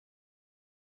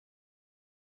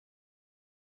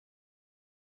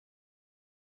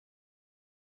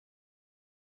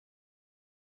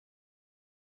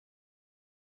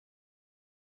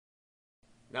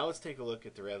Now let's take a look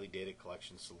at the Radley data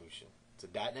collection solution. It's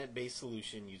a .NET based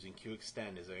solution using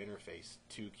QExtend as our interface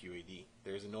to QAD.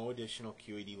 There is no additional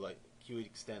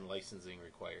QExtend licensing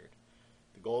required.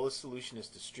 The goal of the solution is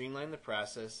to streamline the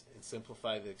process and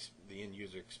simplify the end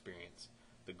user experience.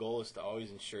 The goal is to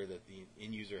always ensure that the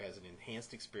end user has an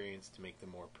enhanced experience to make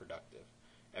them more productive.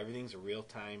 Everything's a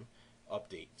real-time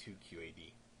update to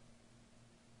QAD.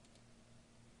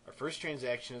 Our first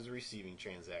transaction is a receiving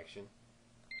transaction.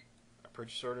 Our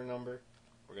purchase order number,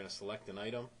 we're going to select an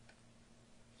item,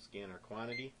 scan our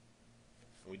quantity,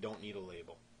 and we don't need a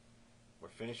label. We're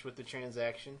finished with the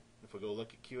transaction. If we go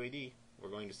look at QAD, we're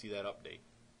going to see that update.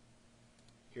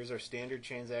 Here's our standard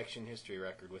transaction history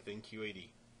record within QAD.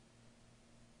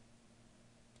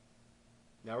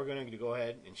 Now we're going to go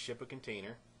ahead and ship a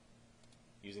container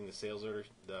using the sales order,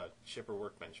 the shipper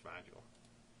workbench module.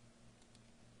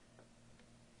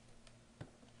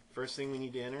 First thing we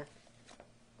need to enter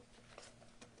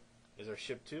is our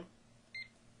ship to,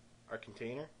 our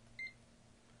container,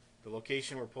 the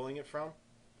location we're pulling it from,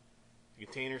 the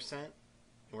container sent,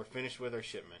 and we're finished with our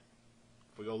shipment.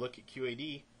 If we go look at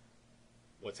QAD,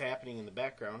 what's happening in the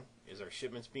background is our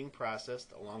shipments being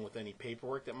processed along with any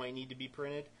paperwork that might need to be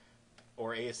printed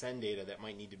or ASN data that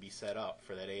might need to be set up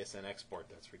for that ASN export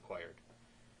that's required.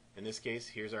 In this case,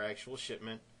 here's our actual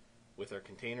shipment with our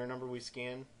container number we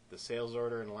scanned, the sales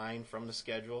order in line from the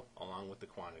schedule, along with the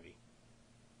quantity.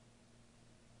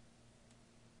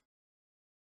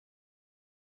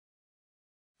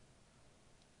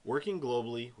 Working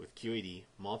globally with QAD,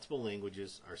 multiple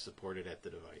languages are supported at the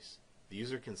device. The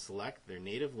user can select their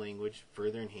native language,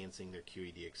 further enhancing their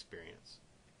QAD experience.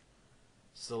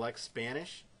 Select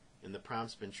Spanish, and the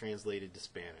prompt's been translated to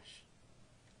Spanish.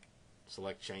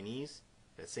 Select Chinese,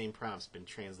 that same prompt's been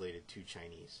translated to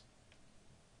Chinese.